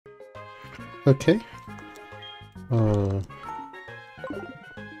Okay.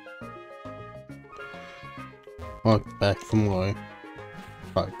 Walk back from where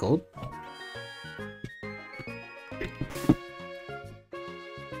I gold.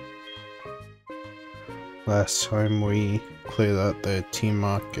 Last time we cleared out the team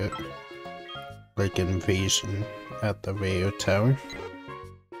market, like invasion at the radio tower.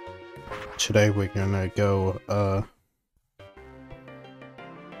 Today we're gonna go,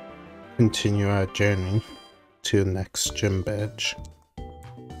 continue our journey to the next gym badge.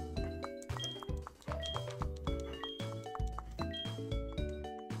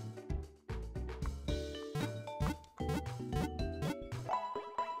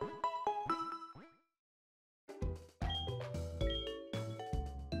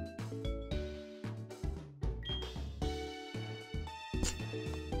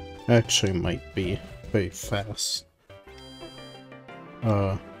 Actually might be very fast.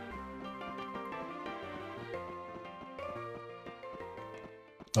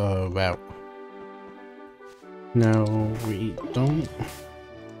 Route. No, we don't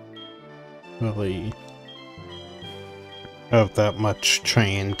really have that much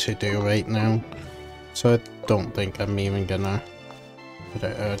training to do right now, so I don't think I'm even gonna put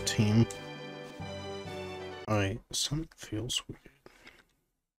it our team. Alright, something feels weird.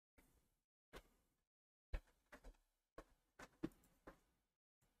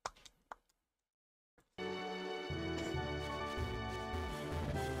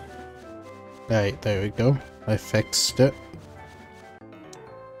 Alright, there we go. I fixed it.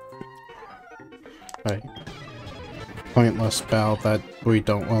 Alright. Pointless battle that we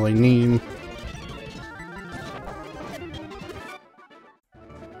don't really need.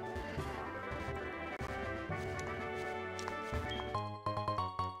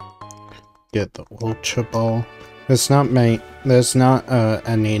 Get the Ultra Ball. There's not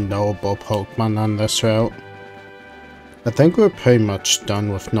any noble Pokemon on this route. I think we're pretty much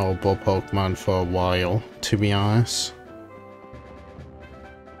done with noble Pokemon for a while, to be honest.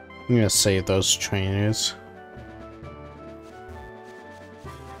 I'm gonna save those trainers.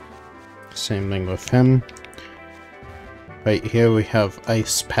 Same thing with him. Right here we have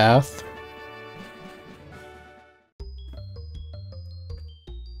Ice Path.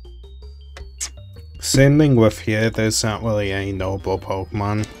 Same thing with here, there's not really any noble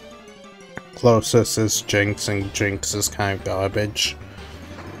Pokemon. Closest is Jinx, and Jinx is kind of garbage.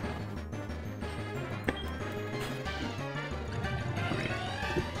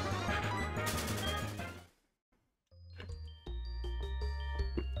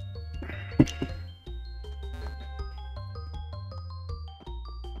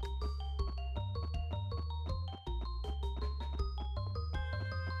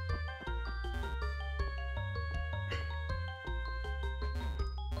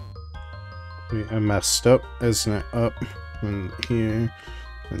 I messed up, isn't it? Up and here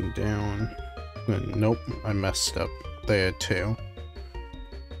and down. And nope, I messed up there too.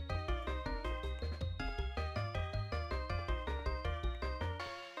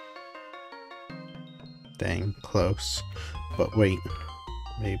 Dang, close. But wait,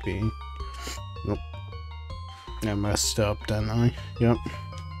 maybe. Nope. I messed up, didn't I? Yep.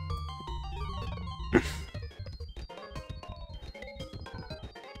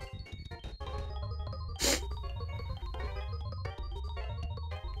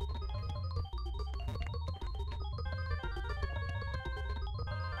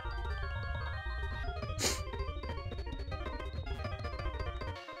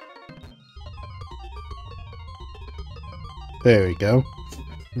 There we go.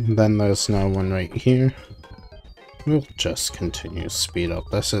 And then there's no one right here. We'll just continue to speed up.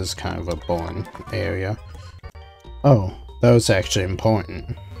 This is kind of a boring area. Oh, that was actually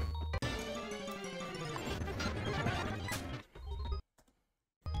important.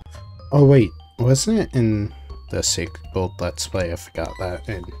 Oh wait, wasn't it in the Secret Gold Let's Play? I forgot that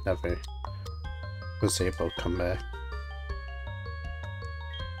and never was able to come back.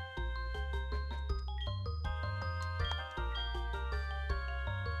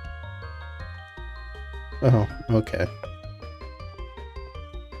 Oh, okay.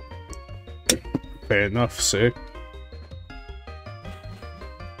 Fair enough, sir.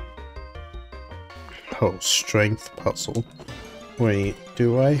 Oh, strength puzzle. Wait,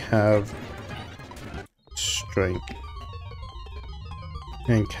 do I have strength?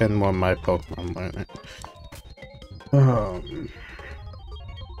 And can one of my Pokemon learn it?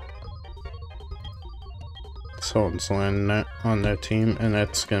 Someone's learning it on their team, and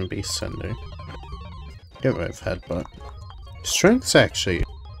it's gonna be Cinder. Get rid of Headbutt. Strength's actually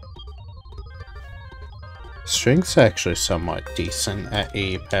somewhat decent at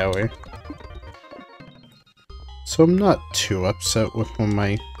 80 power. So I'm not too upset with one of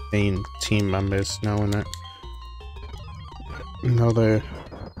my main team members knowing it. Another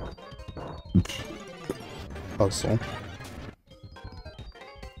puzzle.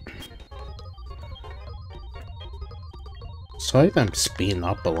 Sorry that I'm speeding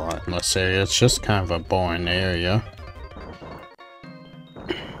up a lot in this area, it's just kind of a boring area.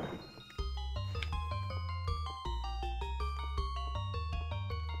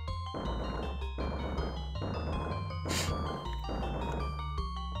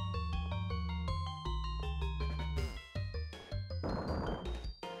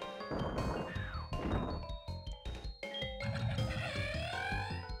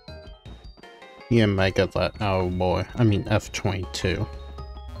 Yeah, Mega that. Oh boy. I mean F22.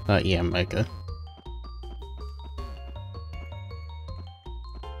 Not yeah, Mega.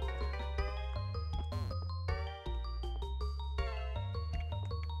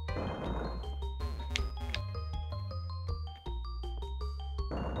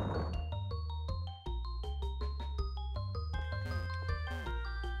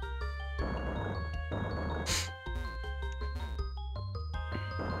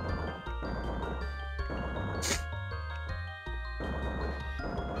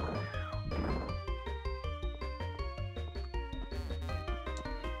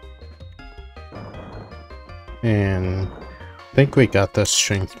 And I think we got this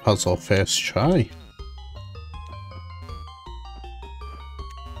strength puzzle first try.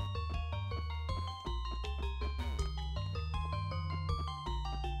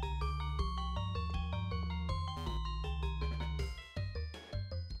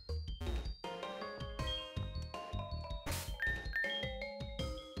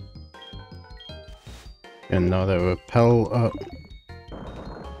 Another rappel up.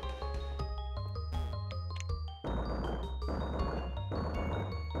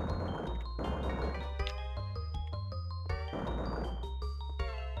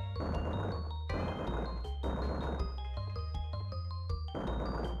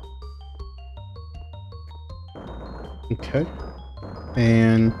 Okay.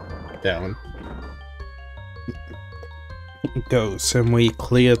 And down. It goes, and we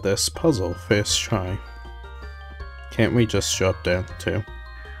clear this puzzle first try. Can't we just drop down too?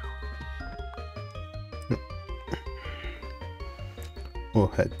 We'll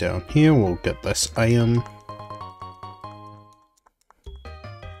head down here, we'll get this item.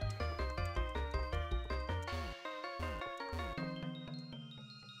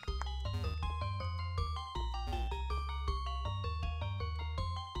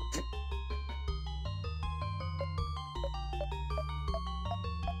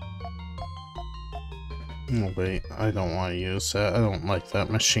 Oh wait, I don't want to use that. I don't like that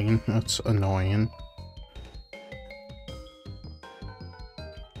machine. That's annoying.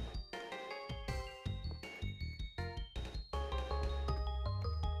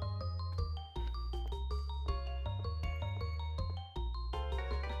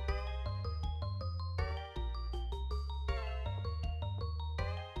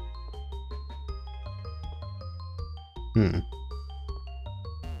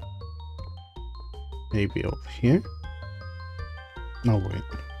 Maybe over here? Oh wait.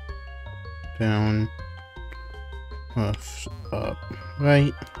 Down. Left, up,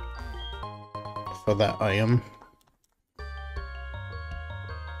 right. For that item.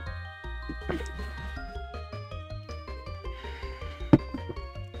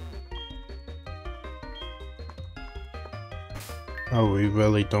 Oh, we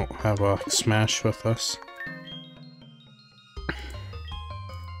really don't have a smash with us.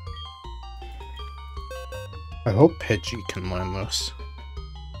 I hope Pidgey can learn this.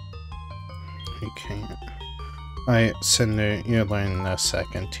 He can't. Alright, Cinder, you're learning the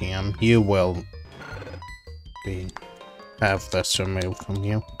second TM. You will have this removed from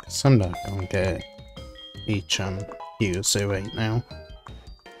you, because I'm not gonna get each user right now.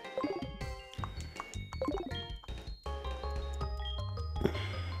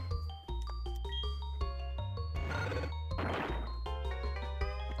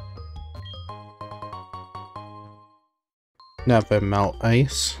 Never melt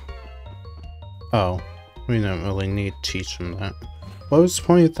ice. Oh, we don't really need to teach them that. What was the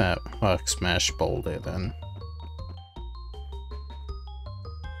point of that rock smash boulder then?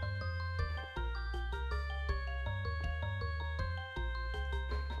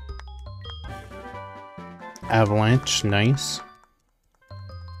 Avalanche, nice.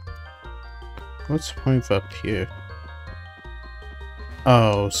 What's the point of up here?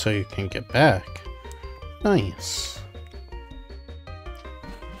 Oh, so you can get back. Nice.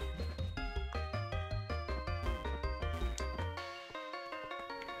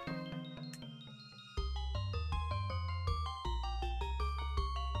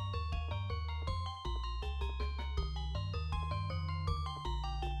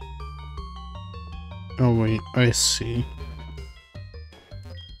 Oh wait, I see.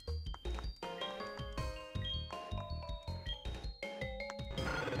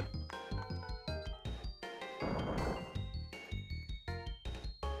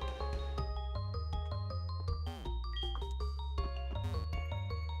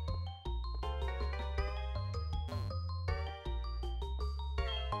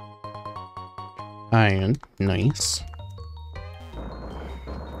 Iron, nice.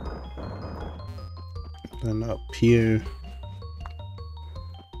 Then up here,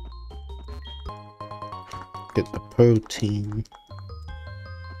 get the protein.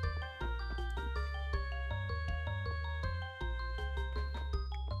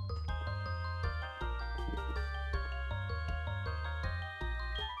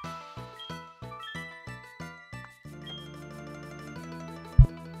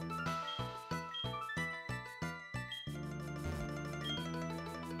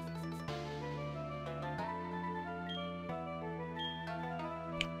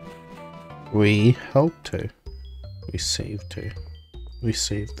 We helped her. We saved her. We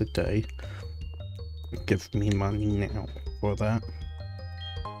saved the day. Give me money now for that.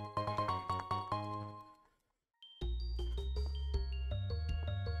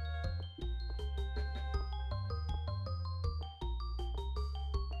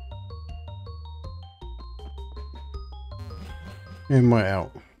 And we're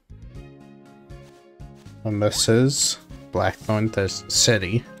out. And this is Blackthorn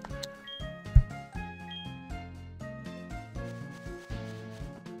City.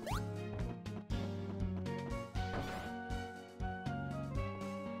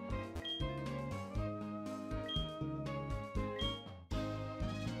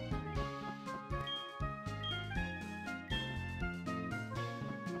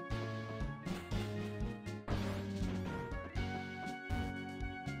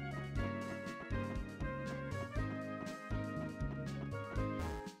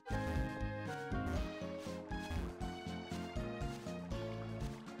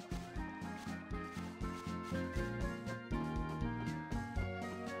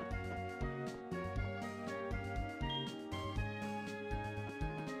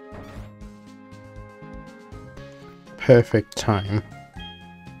 Perfect time.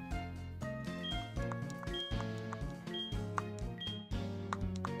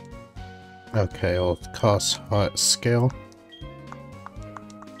 Okay, I'll cast Heart Scale.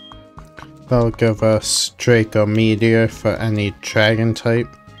 That'll give us Draco Meteor for any dragon type.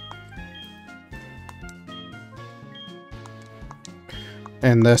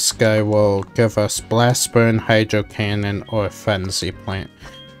 And this guy will give us Blast Burn, Hydro Cannon, or Frenzy Plant.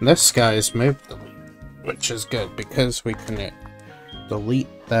 And this guy is move delete, which is good because we can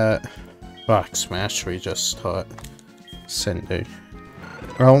delete that Rock Smash we just taught Cinder.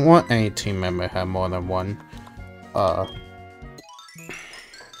 I don't want any team member to have more than one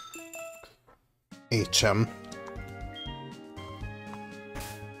HM.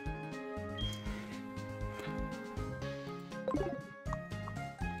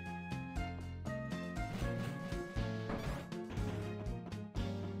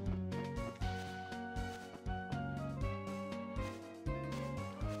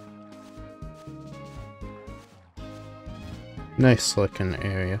 Nice looking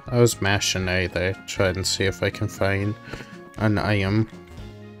area. I was mashing A there, trying to see if I can find an item.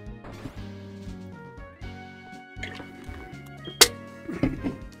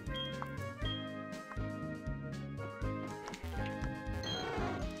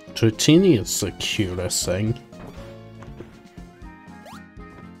 Dratini is the cutest thing.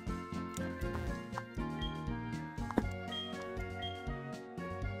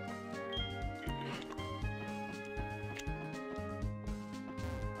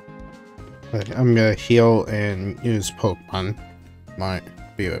 I'm gonna heal and use Pokemon. Might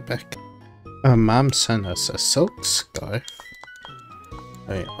be right back. Mom sent us a silk scarf.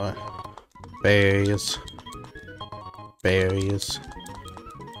 Wait, what? Berries. Berries.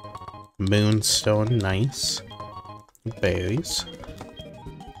 Moonstone, nice. Berries.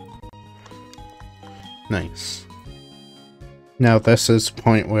 Nice. Now this is the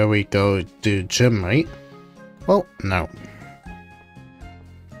point where we go do gym, right? Well, no.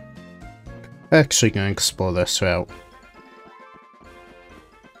 Actually gonna explore this route.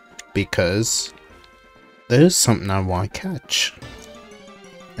 Because there's something I want to catch.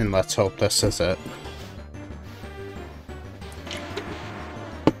 And let's hope this is it.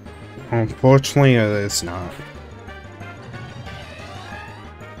 Unfortunately, it is not.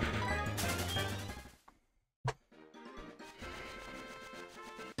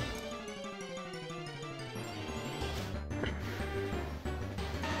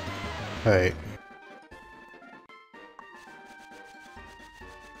 Alright.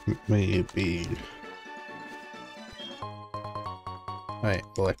 Maybe. Alright,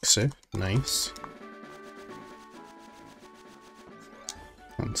 elixir. Nice.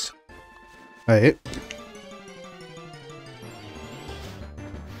 Alright.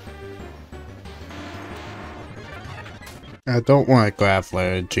 I don't want to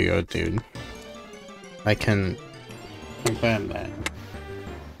Graveler or Geodude. I can confirm that.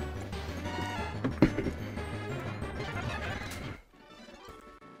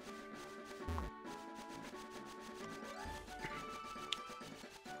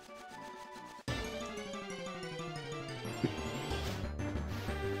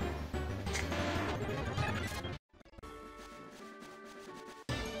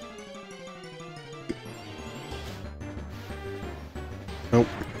 Nope.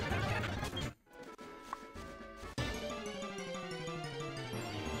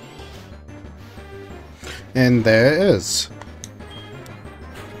 And there it is.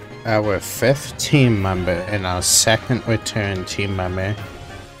 Our 5th team member and our 2nd return team member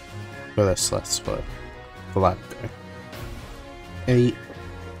for this Let's Play. Glider.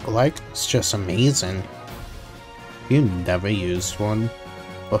 Glider's just amazing. If you never used one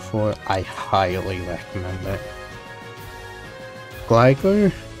before, I highly recommend it.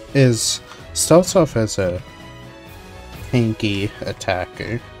 Glider starts off as a tanky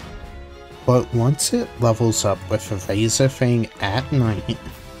attacker, but once it levels up with a Razor Fang at night,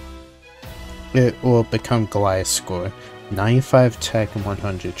 it will become Goliath score, 95 attack and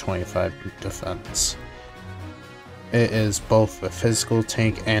 125 defense. It is both a physical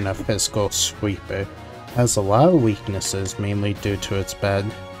tank and a physical sweeper. It has a lot of weaknesses, mainly due to its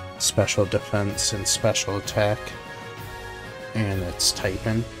bad special defense and special attack, and its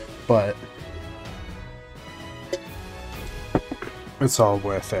typing, but it's all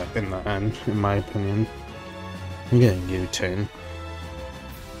worth it in the end, in my opinion. I'm getting U-turn.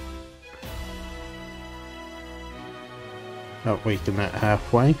 Not weaken it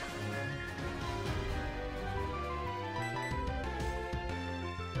halfway.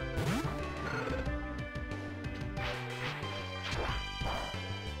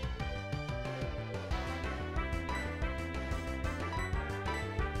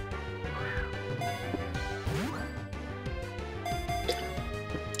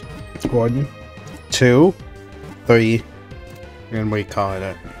 One, 2, 3, and we call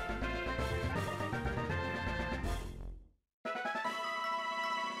it.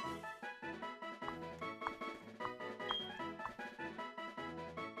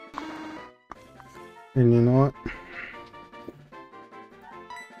 And you know what?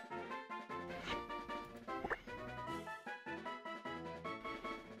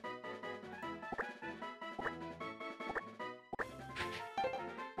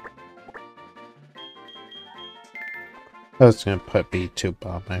 I was gonna put B2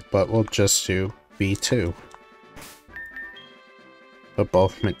 Bomber, but we'll just do B2. But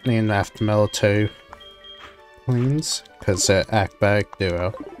both named after military planes, because they're acrobatic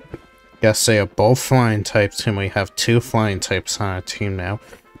duo. Guess they are both flying types, and we have 2 flying types on our team now.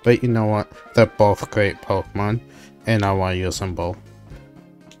 But you know what? They're both great Pokemon, and I want to use them both.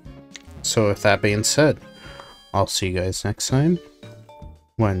 So with that being said, I'll see you guys next time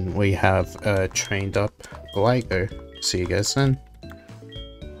when we have a trained up Glider. See you guys then.